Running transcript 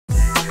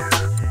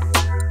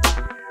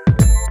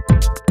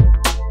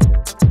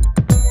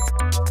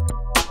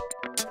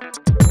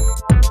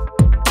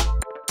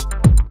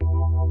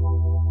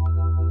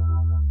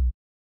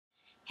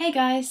Hey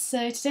guys,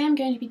 so today I'm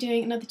going to be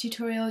doing another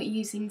tutorial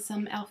using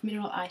some e.l.f.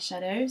 mineral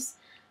eyeshadows.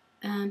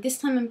 This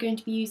time I'm going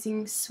to be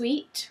using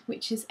Sweet,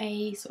 which is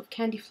a sort of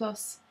candy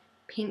floss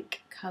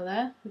pink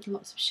colour with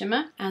lots of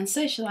shimmer, and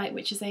Socialite,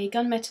 which is a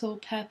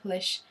gunmetal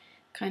purplish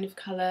kind of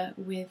colour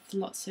with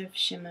lots of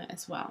shimmer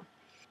as well.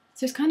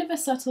 So it's kind of a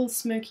subtle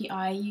smoky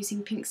eye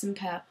using pinks and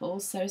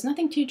purples, so it's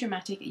nothing too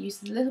dramatic. It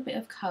uses a little bit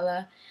of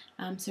colour,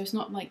 so it's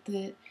not like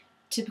the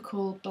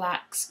typical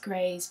blacks,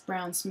 greys,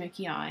 brown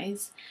smoky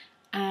eyes.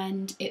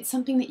 And it's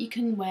something that you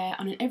can wear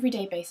on an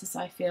everyday basis.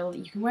 I feel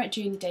you can wear it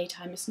during the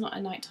daytime. It's not a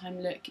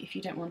nighttime look if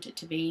you don't want it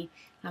to be.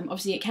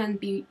 Obviously it can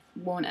be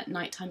worn at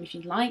nighttime if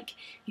you'd like,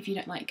 if you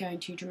don't like going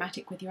too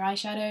dramatic with your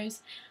eyeshadows,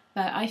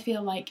 but I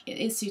feel like it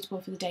is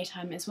suitable for the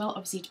daytime as well,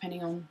 obviously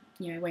depending on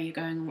where you're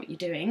going and what you're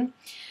doing.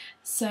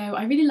 So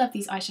I really love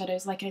these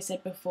eyeshadows. Like I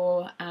said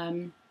before,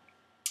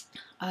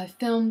 I've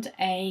filmed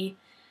a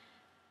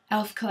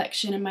e.l.f.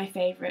 collection and my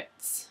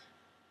favourites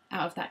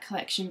out of that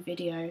collection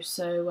video,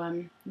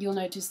 so you'll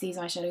notice these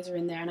eyeshadows are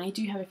in there, and I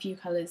do have a few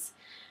colours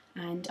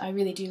and I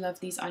really do love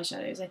these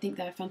eyeshadows. I think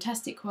they're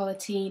fantastic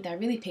quality, they're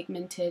really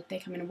pigmented, they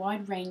come in a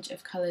wide range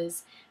of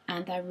colours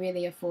and they're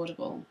really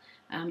affordable.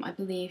 I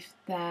believe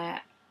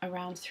they're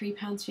around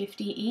 £3.50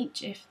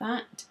 each, if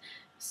that.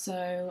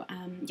 So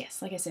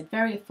yes, like I said,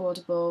 very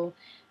affordable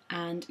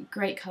and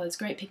great colours,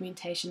 great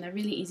pigmentation. They're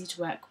really easy to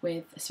work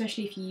with,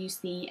 especially if you use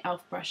the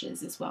e.l.f.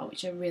 brushes as well,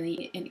 which are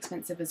really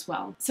inexpensive as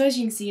well. So as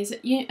you can see,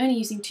 you're only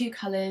using two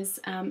colours,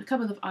 a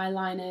couple of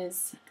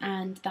eyeliners,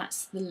 and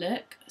that's the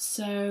look.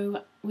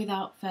 So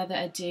without further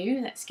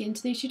ado, let's get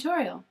into the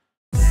tutorial.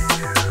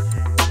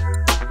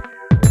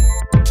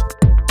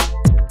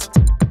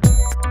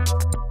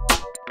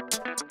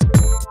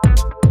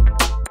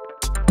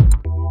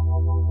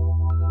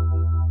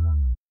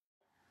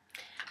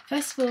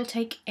 First of all,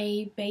 take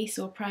a base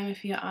or primer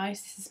for your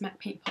eyes. This is MAC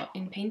Paint Pot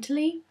in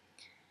Painterly,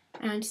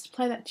 and just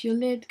apply that to your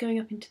lid going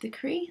up into the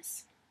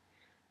crease.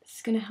 This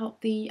is going to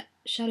help the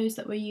shadows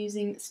that we're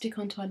using stick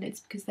onto our lids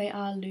because they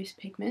are loose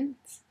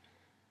pigments.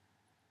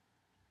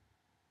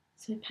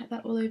 So pat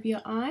that all over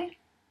your eye.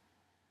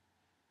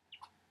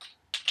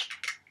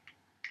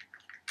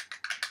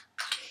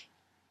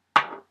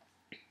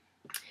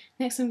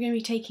 Next I'm going to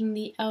be taking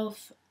the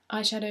e.l.f.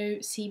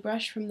 eyeshadow C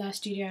brush from their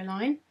studio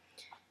line,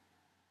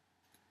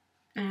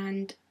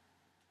 and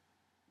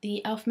the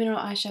e.l.f. mineral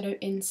eyeshadow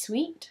in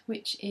Sweet,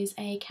 which is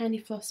a candy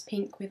floss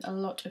pink with a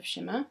lot of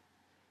shimmer.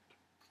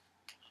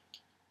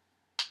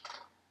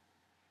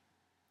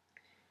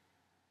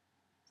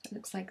 So it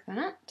looks like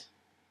that.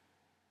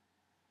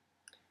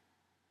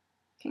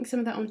 Getting some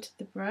of that onto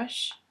the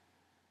brush,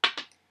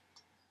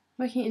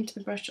 working it into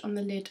the brush on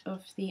the lid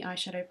of the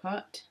eyeshadow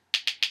pot,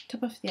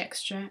 top off the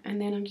extra,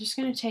 and then I'm just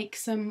going to take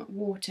some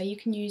water. You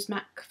can use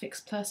MAC Fix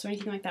Plus or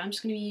anything like that. I'm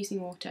just going to be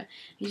using water.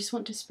 You just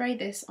want to spray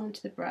this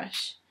onto the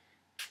brush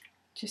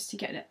just to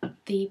get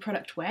the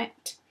product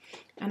wet,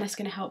 and that's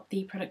going to help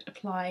the product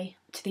apply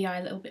to the eye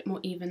a little bit more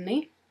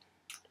evenly.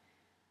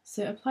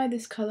 So apply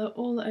this colour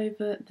all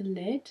over the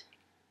lid,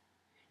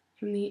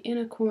 from the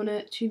inner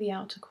corner to the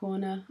outer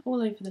corner,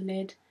 all over the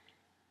lid,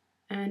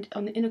 and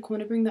on the inner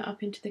corner bring that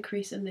up into the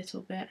crease a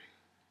little bit.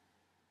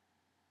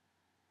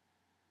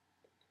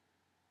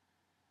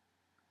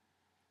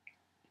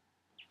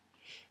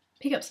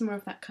 Pick up some more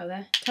of that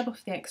colour, tap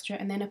off the extra,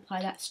 and then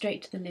apply that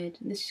straight to the lid.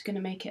 And this is going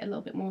to make it a little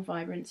bit more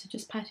vibrant, so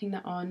just patting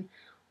that on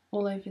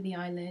all over the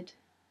eyelid.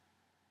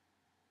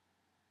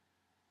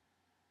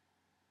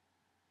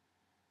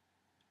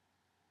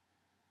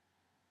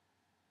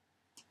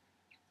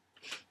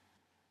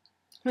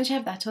 Once you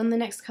have that on, the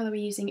next colour we're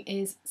using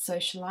is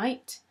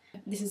Socialite.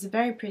 This is a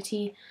very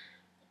pretty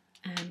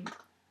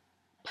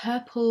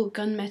purple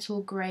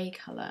gunmetal grey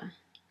colour.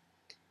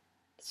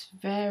 It's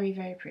very,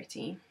 very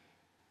pretty.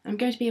 I'm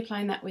going to be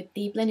applying that with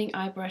the blending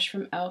eye brush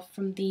from e.l.f.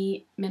 from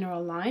the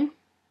mineral line.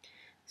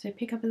 So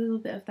pick up a little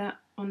bit of that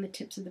on the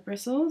tips of the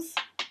bristles,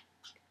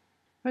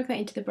 work that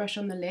into the brush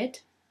on the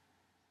lid,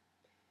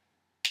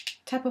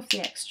 tap off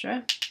the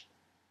extra.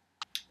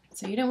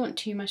 So you don't want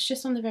too much,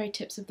 just on the very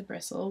tips of the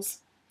bristles.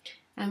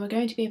 And we're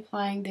going to be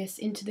applying this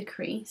into the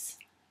crease.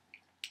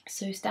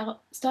 So start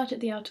at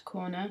the outer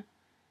corner,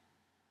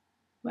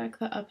 work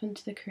that up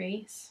into the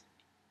crease.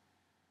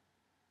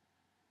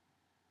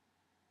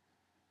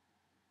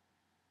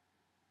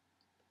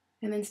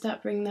 And then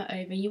start bringing that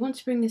over. You want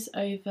to bring this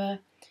over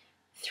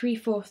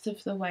 3/4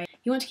 of the way.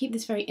 You want to keep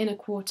this very inner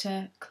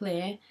quarter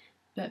clear,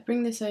 but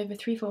bring this over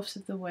 3/4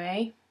 of the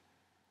way,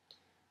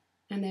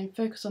 and then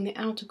focus on the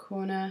outer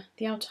corner,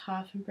 the outer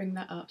half, and bring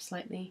that up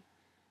slightly.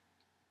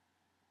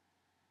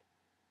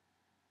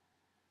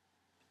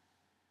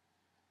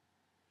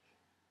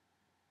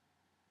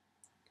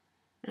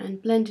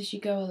 And blend as you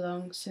go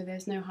along so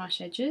there's no harsh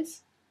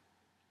edges.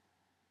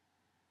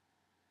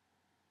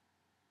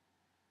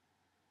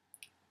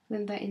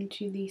 Blend that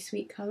into the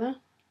Sweet colour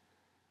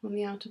on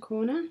the outer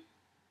corner.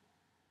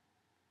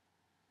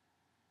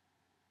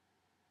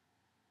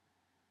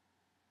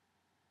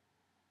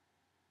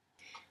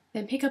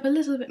 Then pick up a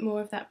little bit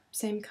more of that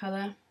same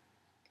colour,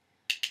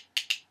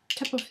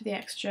 tap off the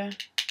extra,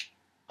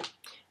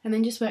 And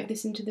then just work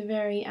this into the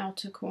very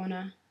outer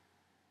corner,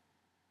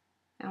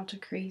 outer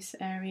crease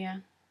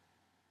area,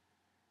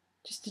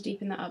 just to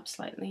deepen that up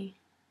slightly.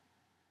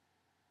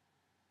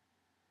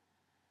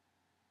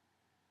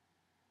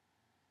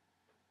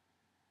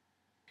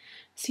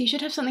 So you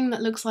should have something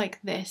that looks like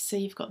this. So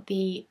you've got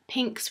the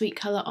pink sweet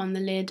colour on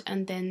the lid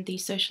and then the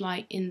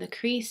Socialite in the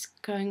crease,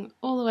 going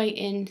all the way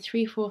in,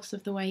 3/4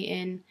 of the way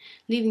in,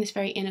 leaving this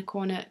very inner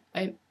corner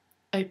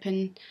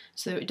open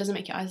so it doesn't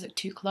make your eyes look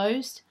too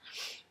closed.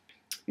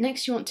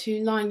 Next you want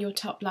to line your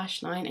top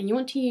lash line, and you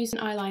want to use an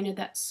eyeliner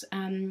that's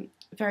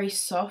very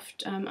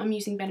soft. I'm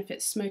using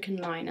Benefit's Smokin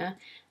liner,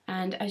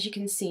 and as you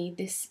can see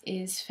this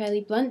is fairly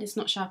blunt, it's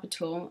not sharp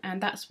at all,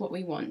 and that's what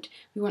we want.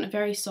 We want a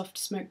very soft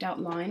smoked out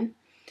line.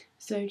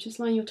 So just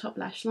line your top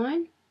lash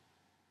line.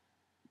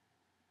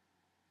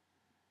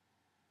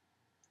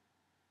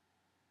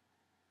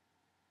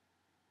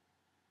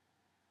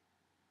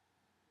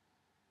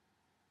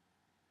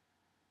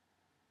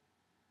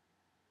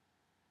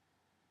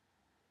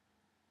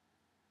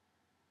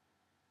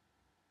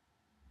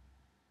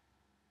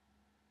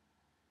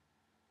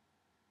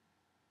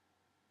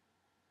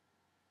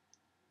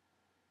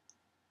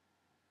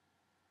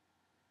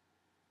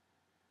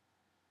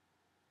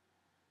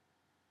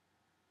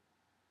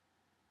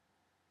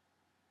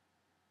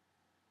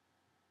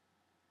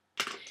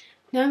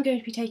 Now I'm going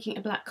to be taking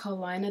a black Khol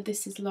liner.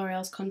 This is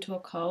L'Oreal's Contour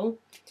Khol,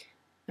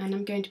 and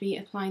I'm going to be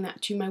applying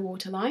that to my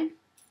waterline.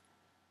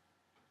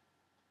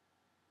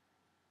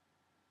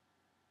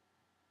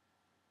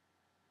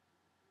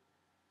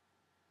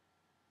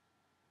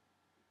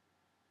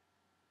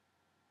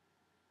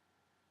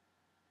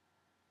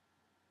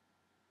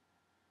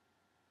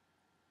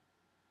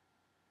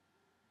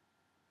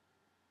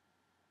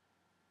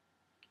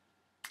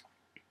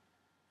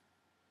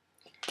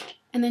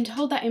 And then to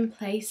hold that in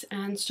place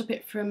and stop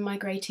it from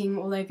migrating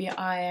all over your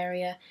eye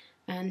area,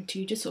 and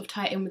to just sort of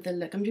tie it in with the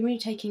look, I'm going to be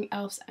taking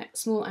e.l.f.'s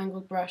small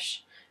angled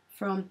brush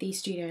from the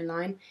Studio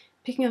line,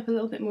 picking up a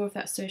little bit more of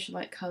that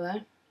Socialite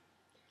colour,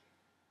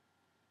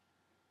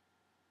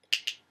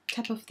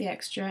 tap off the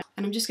extra,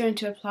 and I'm just going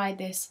to apply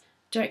this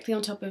directly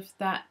on top of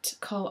that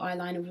Khol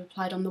eyeliner we've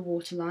applied on the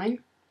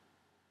waterline.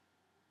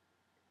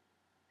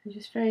 So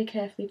just very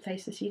carefully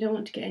place this, you don't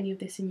want to get any of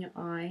this in your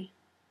eye.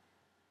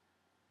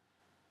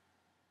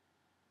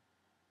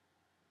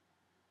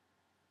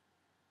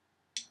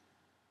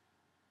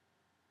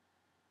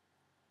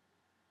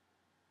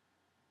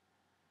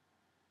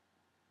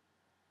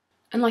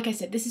 And like I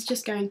said, this is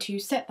just going to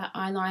set that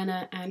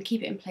eyeliner and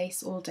keep it in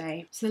place all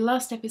day. So the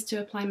last step is to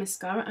apply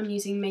mascara. I'm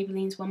using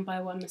Maybelline's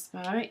OneByOne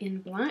mascara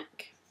in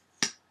black.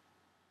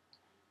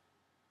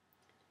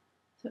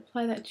 So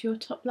apply that to your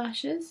top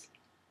lashes.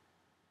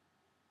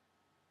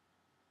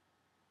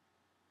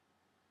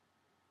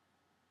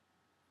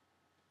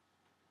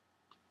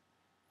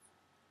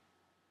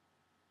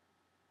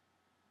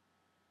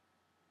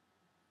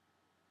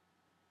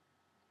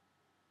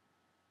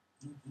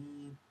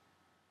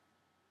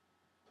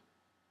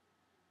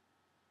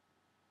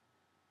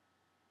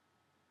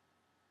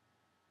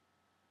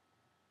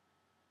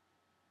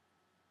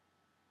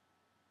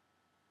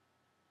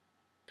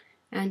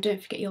 And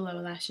don't forget your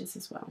lower lashes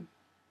as well.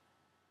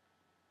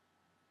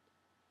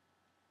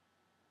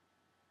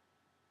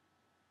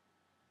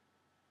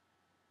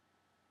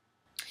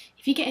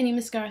 If you get any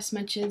mascara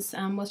smudges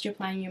whilst you're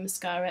applying your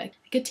mascara, a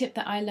good tip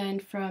that I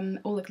learned from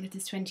All the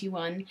Glitters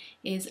 21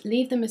 is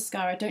leave the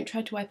mascara, don't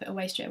try to wipe it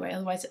away straight away,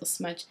 otherwise it'll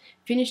smudge.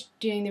 Finish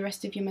doing the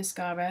rest of your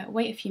mascara,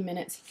 wait a few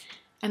minutes,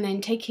 and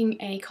then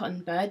taking a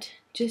cotton bud,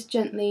 just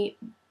gently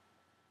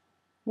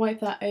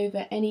wipe that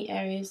over any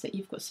areas that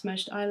you've got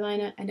smudged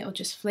eyeliner, and it'll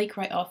just flake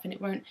right off and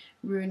it won't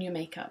ruin your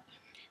makeup.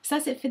 So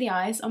that's it for the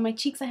eyes. On my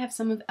cheeks I have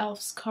some of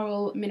e.l.f.'s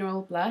Coral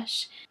Mineral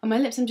Blush. On my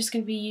lips I'm just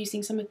going to be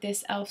using some of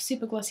this e.l.f.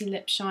 Super Glossy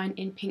Lip Shine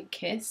in Pink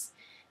Kiss.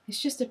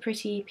 It's just a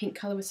pretty pink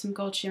colour with some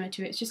gold shimmer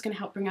to it. It's just going to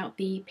help bring out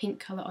the pink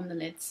colour on the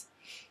lids.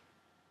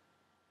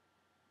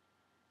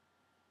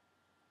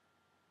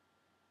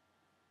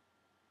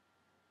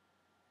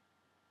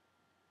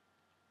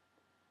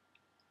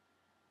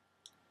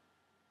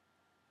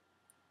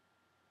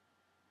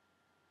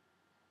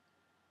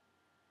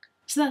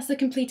 So that's the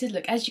completed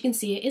look. As you can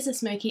see, it is a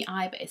smoky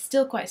eye, but it's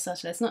still quite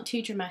subtle. It's not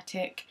too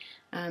dramatic.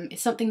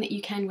 It's something that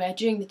you can wear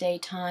during the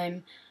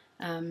daytime.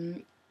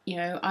 You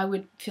know, I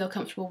would feel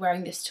comfortable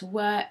wearing this to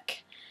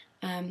work.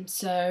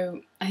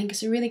 So I think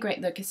it's a really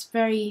great look. It's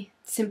very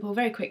simple,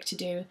 very quick to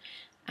do,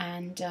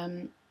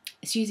 and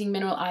it's using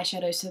mineral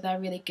eyeshadows, so they're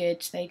really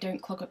good. They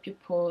don't clog up your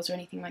pores or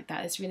anything like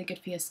that. It's really good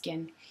for your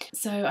skin.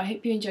 So I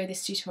hope you enjoyed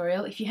this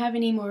tutorial. If you have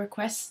any more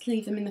requests,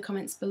 leave them in the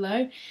comments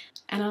below,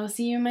 and I'll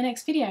see you in my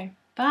next video.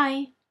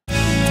 Bye!